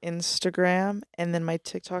 _ on Instagram, and then my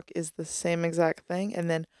TikTok is the same exact thing. And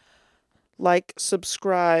then like,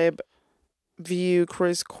 subscribe, view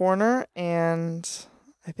Croix Corner, and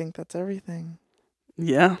I think that's everything.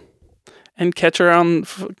 Yeah, and catch her on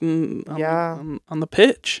on the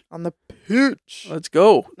pitch. On the pitch. Let's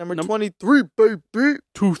go. Number 23, baby.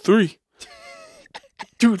 2-3.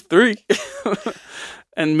 2-3.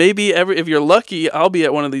 And maybe if you're lucky, I'll be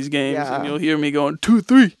at one of these games and you'll hear me going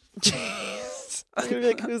 2-3. Jeez. You're gonna be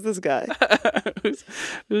like, who's this guy?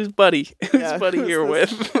 who's Buddy? Who's Buddy here with?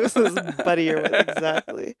 Who's this buddy here with?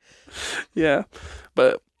 Exactly. Yeah.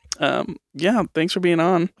 But yeah, thanks for being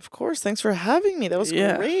on. Of course. Thanks for having me. That was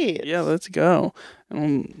great. Yeah, let's go.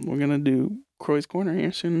 And we're gonna do Croix Corner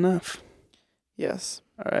here soon enough. Yes.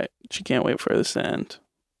 All right. She can't wait for this to end.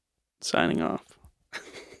 Signing off.